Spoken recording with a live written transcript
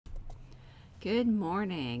Good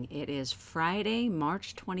morning. It is Friday,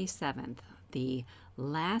 March 27th, the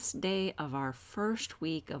last day of our first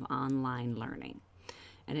week of online learning.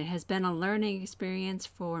 And it has been a learning experience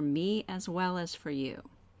for me as well as for you.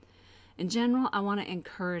 In general, I want to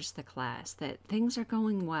encourage the class that things are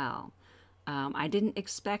going well. I didn't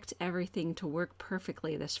expect everything to work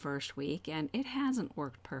perfectly this first week, and it hasn't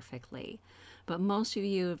worked perfectly. But most of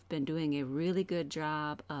you have been doing a really good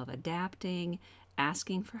job of adapting,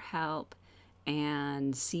 asking for help,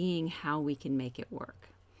 and seeing how we can make it work.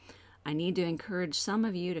 I need to encourage some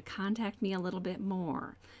of you to contact me a little bit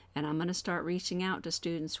more, and I'm going to start reaching out to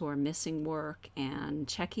students who are missing work and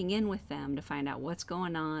checking in with them to find out what's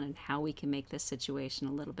going on and how we can make this situation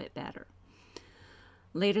a little bit better.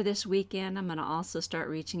 Later this weekend, I'm going to also start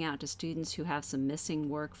reaching out to students who have some missing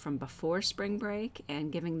work from before spring break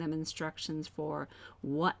and giving them instructions for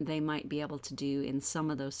what they might be able to do in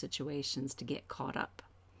some of those situations to get caught up.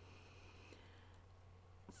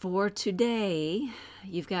 For today,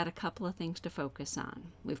 you've got a couple of things to focus on.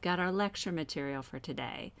 We've got our lecture material for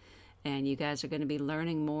today, and you guys are going to be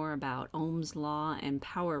learning more about Ohm's law and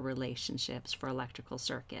power relationships for electrical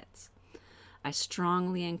circuits. I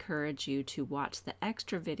strongly encourage you to watch the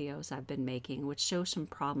extra videos I've been making, which show some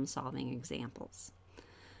problem-solving examples.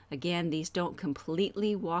 Again, these don't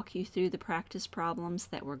completely walk you through the practice problems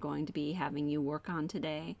that we're going to be having you work on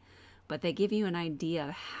today, but they give you an idea of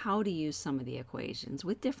how to use some of the equations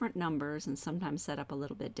with different numbers and sometimes set up a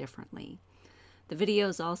little bit differently. The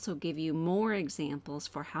videos also give you more examples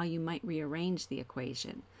for how you might rearrange the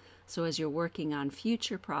equation. So as you're working on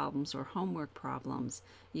future problems or homework problems,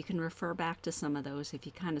 you can refer back to some of those if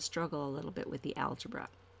you kind of struggle a little bit with the algebra.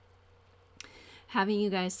 Having you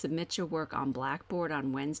guys submit your work on Blackboard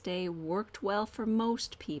on Wednesday worked well for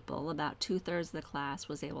most people. About 2/3 of the class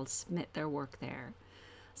was able to submit their work there.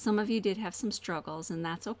 Some of you did have some struggles, and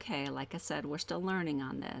that's okay. Like I said, we're still learning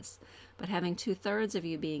on this. But having 2/3 of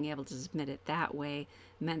you being able to submit it that way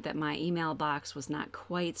meant that my email box was not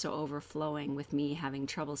quite so overflowing with me having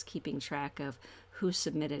troubles keeping track of who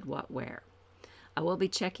submitted what where. I will be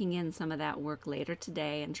checking in some of that work later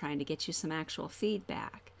today and trying to get you some actual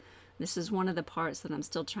feedback. This is one of the parts that I'm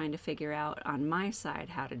still trying to figure out on my side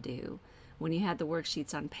how to do. When you had the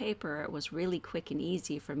worksheets on paper, it was really quick and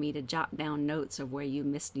easy for me to jot down notes of where you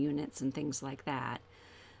missed units and things like that.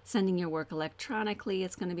 Sending your work electronically,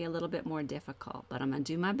 it's going to be a little bit more difficult, but I'm going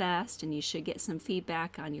to do my best, and you should get some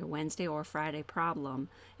feedback on your Wednesday or Friday problem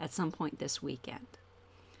at some point this weekend.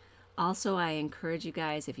 Also, I encourage you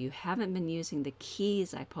guys, if you haven't been using the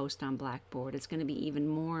keys I post on Blackboard, it's going to be even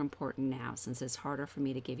more important now since it's harder for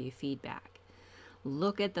me to give you feedback.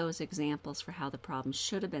 Look at those examples for how the problem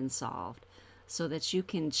should have been solved so that you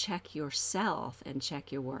can check yourself and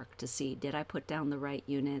check your work to see, did I put down the right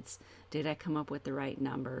units? Did I come up with the right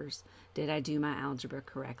numbers? Did I do my algebra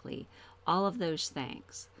correctly? All of those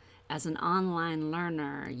things. As an online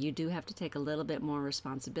learner, you do have to take a little bit more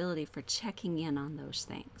responsibility for checking in on those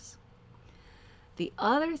things. The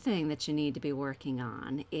other thing that you need to be working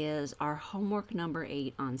on is our homework number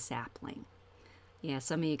 8 on sapling. Yeah,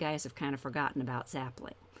 some of you guys have kind of forgotten about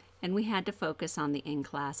sapling. And we had to focus on the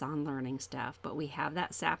in-class on-learning stuff, but we have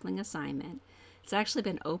that sapling assignment. It's actually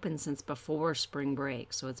been open since before spring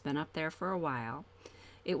break, so it's been up there for a while.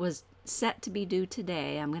 It was set to be due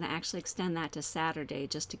today. I'm going to actually extend that to Saturday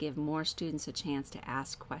just to give more students a chance to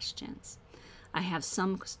ask questions. I have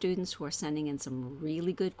some students who are sending in some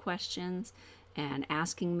really good questions and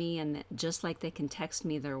asking me, and just like they can text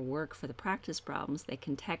me their work for the practice problems, they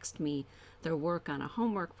can text me their work on a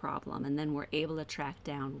homework problem, and then we're able to track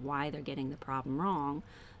down why they're getting the problem wrong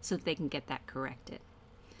so that they can get that corrected.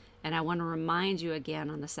 And I want to remind you again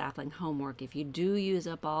on the sapling homework, if you do use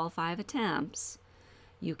up all 5 attempts,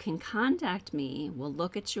 you can contact me, we'll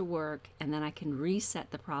look at your work, and then I can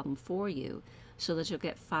reset the problem for you so that you'll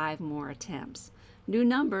get 5 more attempts. New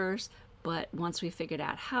numbers, but once we figured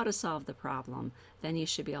out how to solve the problem, then you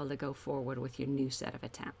should be able to go forward with your new set of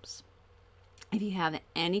attempts. If you have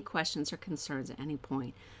any questions or concerns at any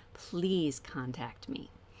point, please contact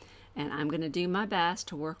me. And I'm going to do my best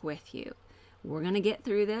to work with you. We're going to get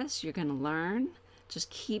through this. You're going to learn.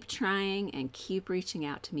 Just keep trying and keep reaching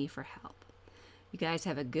out to me for help. You guys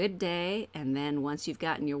have a good day, and then once you've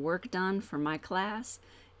gotten your work done for my class,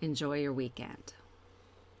 enjoy your weekend.